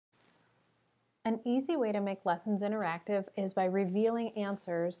An easy way to make lessons interactive is by revealing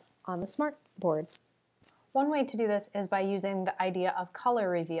answers on the smartboard. One way to do this is by using the idea of color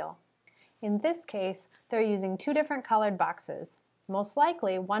reveal. In this case, they're using two different colored boxes. Most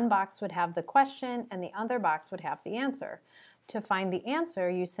likely, one box would have the question and the other box would have the answer. To find the answer,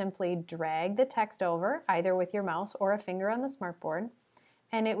 you simply drag the text over, either with your mouse or a finger on the smartboard,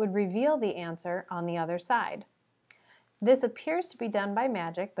 and it would reveal the answer on the other side. This appears to be done by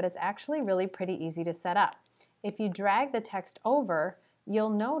magic, but it's actually really pretty easy to set up. If you drag the text over, you'll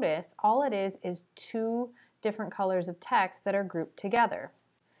notice all it is two different colors of text that are grouped together.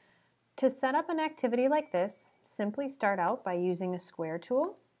 To set up an activity like this, simply start out by using a square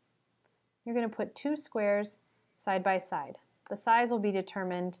tool. You're going to put two squares side by side. The size will be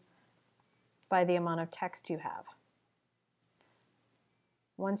determined by the amount of text you have.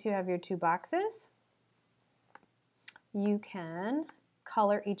 Once you have your two boxes, you can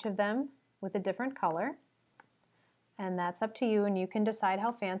color each of them with a different color, and that's up to you, and you can decide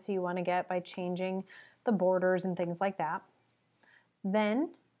how fancy you want to get by changing the borders and things like that. Then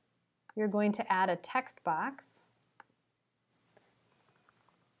you're going to add a text box.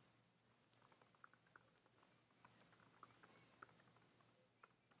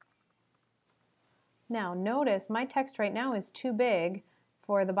 Now notice my text right now is too big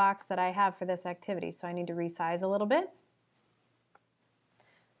for the box that I have for this activity, so I need to resize a little bit.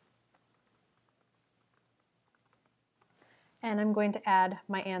 And I'm going to add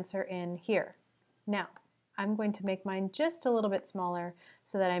my answer in here. Now, I'm going to make mine just a little bit smaller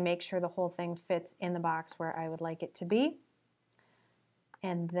so that I make sure the whole thing fits in the box where I would like it to be.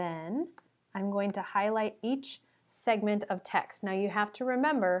 And then I'm going to highlight each segment of text. Now you have to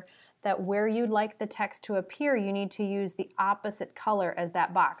remember that where you'd like the text to appear, you need to use the opposite color as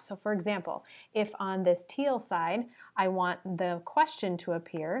that box. So for example, if on this teal side I want the question to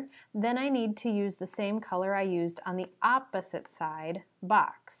appear, then I need to use the same color I used on the opposite side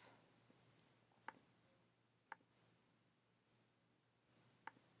box.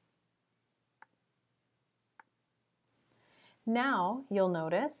 Now you'll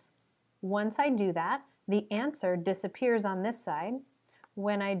notice once I do that, the answer disappears on this side.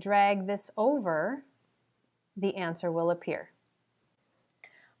 When I drag this over, the answer will appear.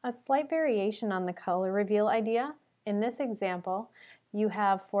 A slight variation on the color reveal idea. In this example, you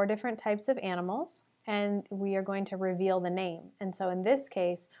have 4 different types of animals, and we are going to reveal the name. And so in this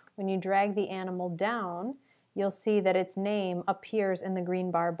case, when you drag the animal down, you'll see that its name appears in the green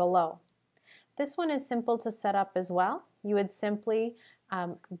bar below. This one is simple to set up as well. You would simply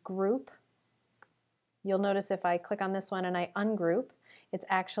group. You'll notice if I click on this one and I ungroup, it's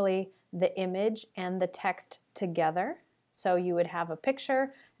actually the image and the text together. So you would have a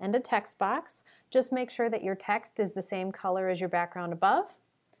picture and a text box. Just make sure that your text is the same color as your background above,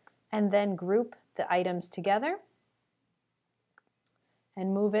 and then group the items together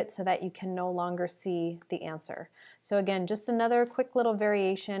and move it so that you can no longer see the answer. So again, just another quick little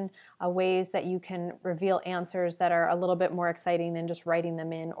variation of ways that you can reveal answers that are a little bit more exciting than just writing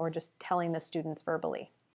them in or just telling the students verbally.